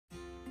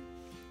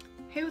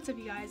Hey, what's up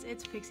you guys,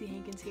 it's Pixie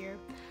Hankins here.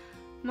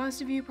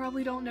 Most of you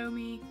probably don't know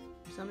me,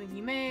 some of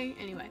you may,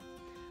 anyway.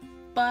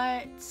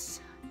 But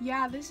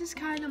yeah, this is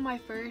kind of my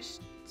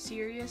first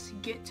serious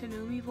get to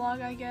know me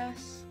vlog, I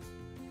guess.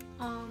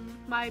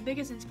 My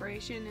biggest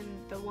inspiration and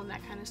the one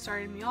that kind of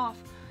started me off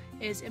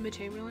is Emma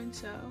Chamberlain,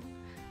 so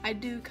I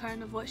do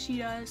kind of what she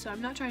does, so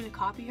I'm not trying to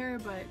copy her,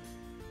 but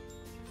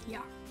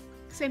yeah.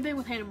 Same thing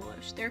with Hannah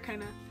Maloche, they're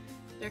kind of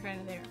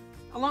there,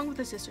 along with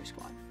the Sister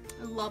Squad.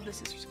 I love the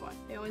Sister Squad,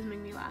 they always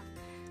make me laugh.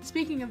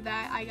 Speaking of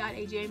that, I got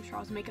a James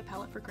Charles makeup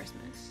palette for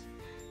Christmas.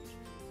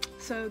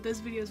 So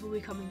those videos will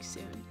be coming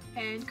soon.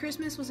 And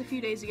Christmas was a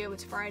few days ago,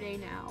 it's Friday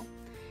now.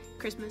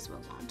 Christmas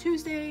was on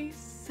Tuesday,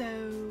 so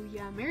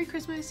yeah, Merry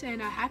Christmas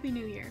and a Happy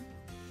New Year.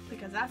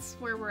 Because that's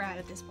where we're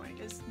at this point,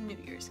 is New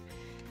Year's.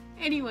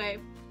 Anyway,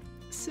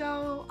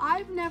 so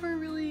I've never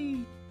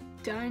really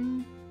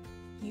done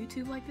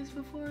YouTube like this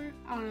before.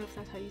 I don't know if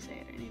that's how you say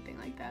it or anything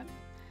like that.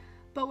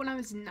 But when I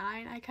was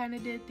 9, I kind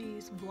of did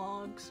these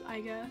vlogs,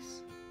 I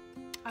guess.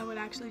 I would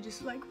actually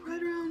just like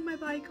ride around my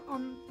bike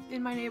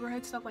in my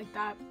neighborhood, stuff like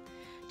that,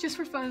 just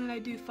for fun, and I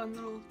do fun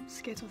little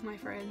skits with my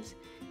friends.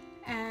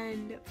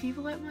 And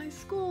people at my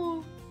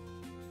school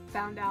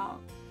found out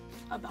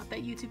about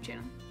that YouTube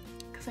channel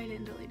because I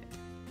didn't delete it.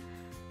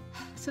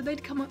 So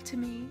they'd come up to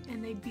me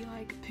and they'd be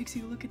like,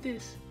 "Pixie, look at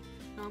this."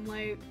 And I'm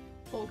like,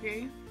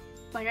 okay.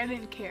 Like, I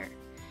didn't care.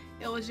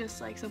 It was just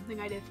like something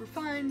I did for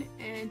fun,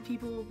 and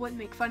people wouldn't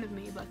make fun of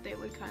me, but they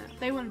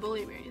wouldn't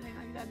bully me or anything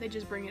like that. They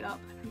just bring it up.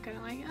 I'm kind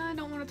of like, I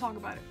don't want to talk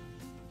about it.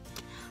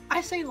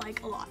 I say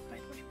like a lot, by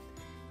the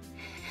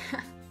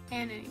way.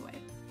 And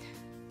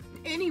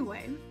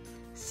anyway,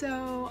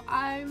 so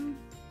I'm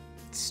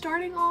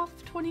starting off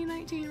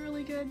 2019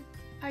 really good.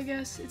 I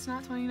guess it's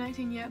not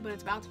 2019 yet, but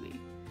it's about to be.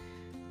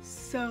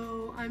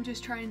 So I'm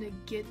just trying to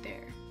get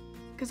there,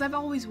 because I've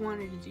always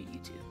wanted to do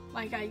YouTube.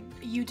 Like I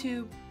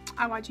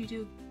watch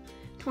YouTube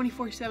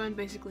 24/7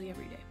 basically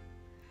every day.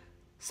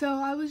 So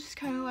I was just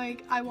kind of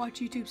like, I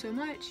watch YouTube so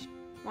much,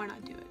 why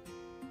not do it?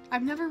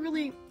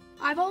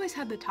 I've always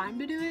had the time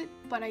to do it,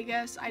 but I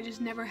guess I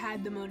just never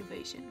had the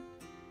motivation.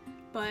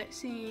 But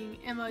seeing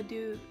Emma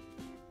do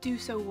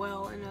so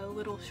well in a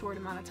little short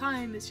amount of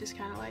time, it's just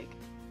kind of like,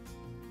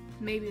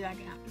 maybe that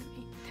can happen to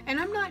me.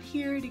 And I'm not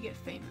here to get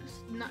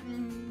famous,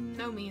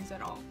 no means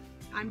at all.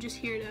 I'm just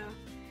here to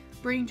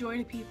bring joy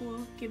to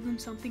people, give them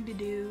something to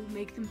do,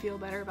 make them feel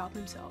better about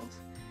themselves.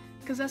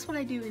 Because that's what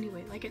I do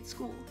anyway, like at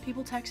school.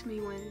 People text me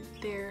when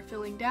they're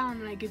feeling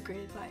down and I give great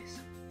advice.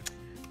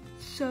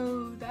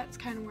 So that's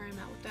kind of where I'm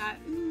at with that.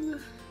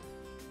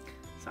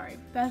 Sorry,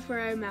 that's where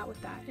I'm at with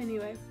that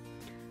anyway.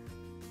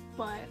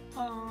 But,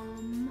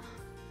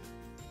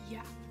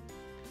 yeah.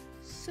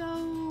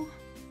 So,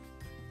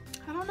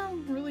 I don't know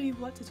really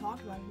what to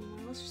talk about anymore.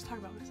 Let's just talk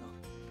about myself.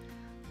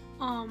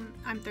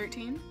 I'm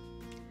 13.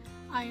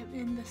 I am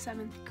in the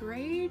 7th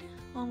grade,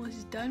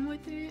 almost done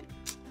with it.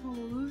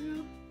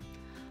 Hallelujah.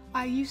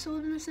 I used to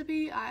live in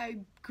Mississippi. I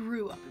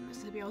grew up in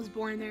Mississippi. I was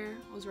born there,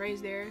 I was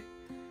raised there,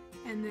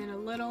 and then a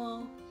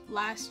little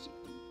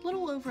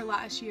over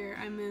last year,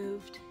 I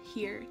moved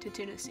here to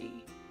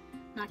Tennessee.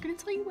 Not gonna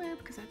tell you where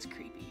because that's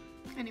creepy.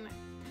 Anyway,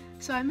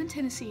 so I'm in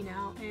Tennessee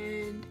now,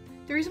 and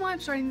the reason why I'm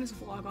starting this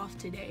vlog off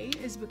today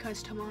is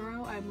because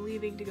tomorrow I'm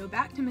leaving to go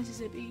back to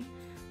Mississippi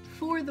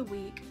for the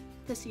week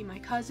to see my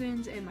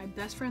cousins and my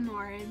best friend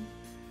Lauren.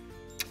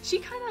 She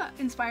kind of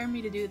inspired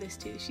me to do this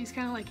too. She's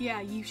kind of like,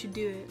 yeah, you should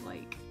do it,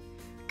 like,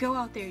 go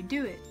out there,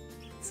 do it.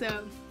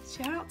 So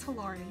shout out to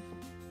Lauren.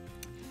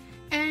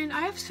 And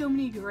I have so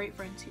many great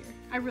friends here,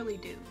 I really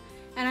do,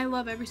 and I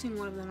love every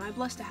single one of them. I'm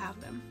blessed to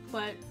have them,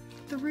 but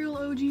the real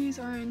OGs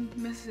are in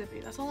Mississippi.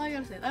 That's all I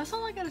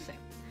gotta say.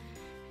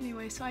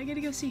 Anyway, so I get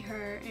to go see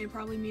her and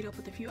probably meet up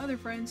with a few other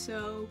friends,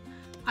 so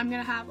I'm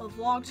gonna have a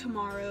vlog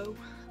tomorrow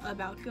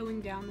about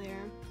going down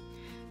there.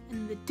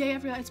 And the day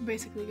after that, it's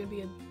basically gonna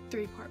be a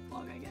 3-part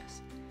vlog, I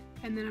guess.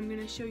 And then I'm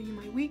gonna show you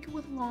my week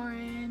with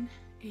Lauren,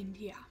 and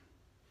yeah.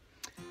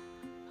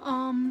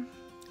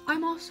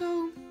 I'm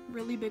also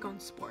really big on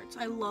sports.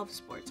 I love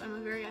sports. I'm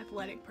a very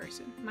athletic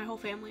person. My whole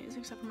family is,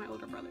 except for my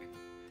older brother.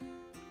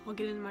 I'll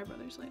get into my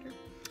brothers later.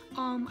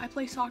 I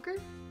play soccer,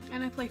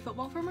 and I play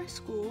football for my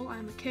school.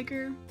 I'm a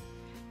kicker.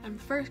 I'm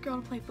the first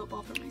girl to play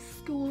football for my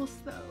school,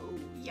 so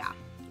yeah.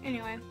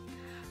 Anyway,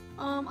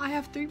 I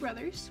have 3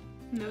 brothers.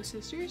 No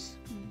sisters.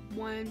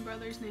 One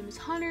brother's name is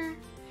Hunter.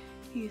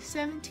 He's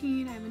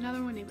 17. I have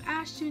another one named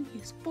Ashton.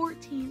 He's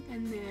 14.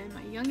 And then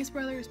my youngest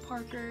brother is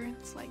Parker.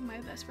 It's like my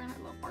best friend.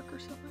 I love Parker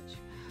so much.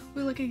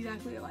 We look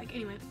exactly alike.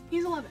 Anyway,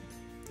 he's 11.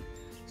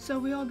 So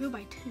we all go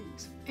by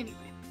 2s.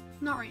 Anyway,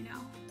 not right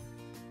now,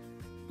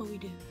 but we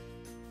do.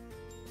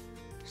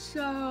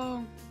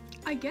 So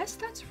I guess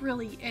that's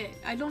really it.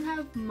 I don't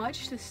have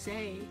much to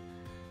say,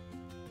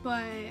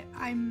 but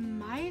I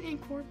might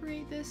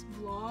incorporate this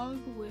vlog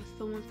with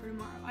the one for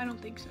tomorrow. I don't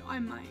think so. I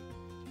might.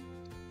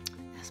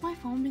 Has my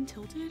phone been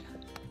tilted?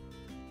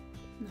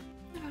 No,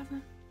 it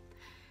hasn't.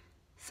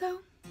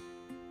 So,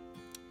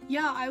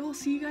 yeah, I will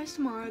see you guys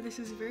tomorrow. This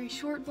is a very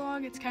short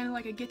vlog. It's kind of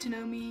like a get to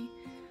know me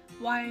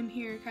why I'm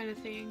here kind of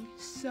thing.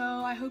 So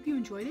I hope you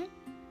enjoyed it.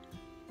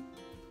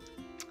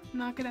 I'm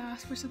not gonna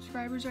ask for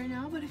subscribers right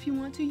now, but if you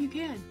want to, you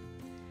can.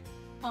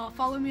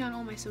 Follow me on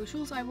all my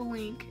socials. I will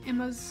link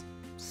Emma's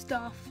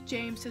stuff,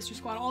 James, Sister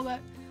Squad,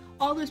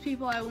 all those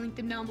people. I will link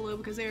them down below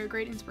because they are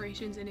great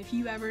inspirations. And if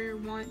you ever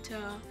want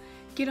to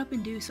get up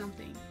and do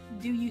something,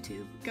 do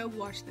YouTube, go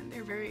watch them.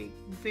 They're very,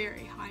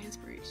 very high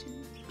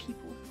inspiration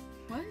people.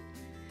 What?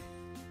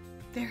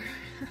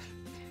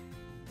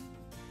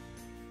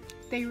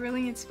 They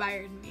really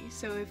inspired me.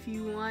 So if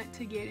you want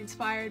to get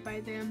inspired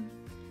by them,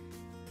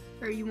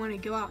 or you want to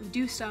go out and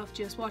do stuff,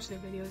 just watch their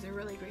videos. They're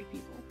really great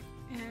people.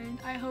 And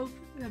I hope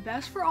the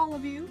best for all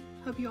of you.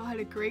 Hope you all had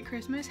a great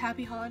Christmas,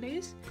 happy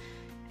holidays,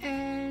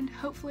 and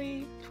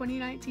hopefully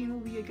 2019 will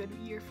be a good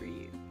year for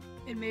you.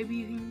 And maybe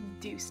you can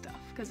do stuff,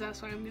 because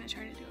that's what I'm going to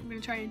try to do. I'm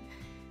going to try and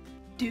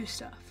do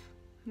stuff.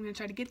 I'm going to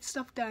try to get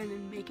stuff done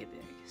and make it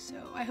big. So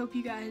I hope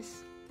you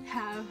guys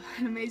have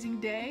an amazing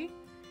day,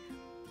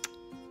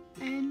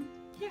 and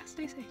yeah,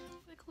 stay safe.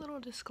 Quick little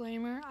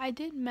disclaimer, I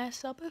did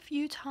mess up a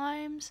few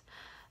times.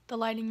 The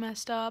lighting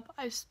messed up.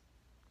 I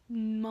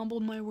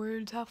mumbled my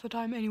words half the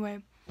time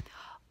anyway.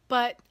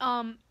 But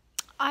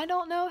I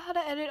don't know how to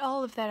edit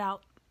all of that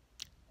out.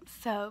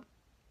 So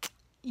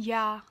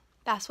yeah,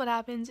 that's what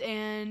happens,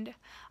 and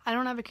I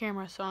don't have a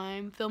camera, so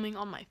I'm filming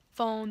on my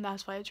phone.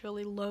 That's why it's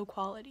really low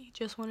quality.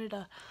 Just wanted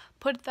to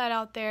put that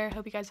out there.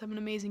 Hope you guys have an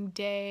amazing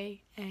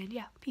day, and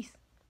yeah, peace.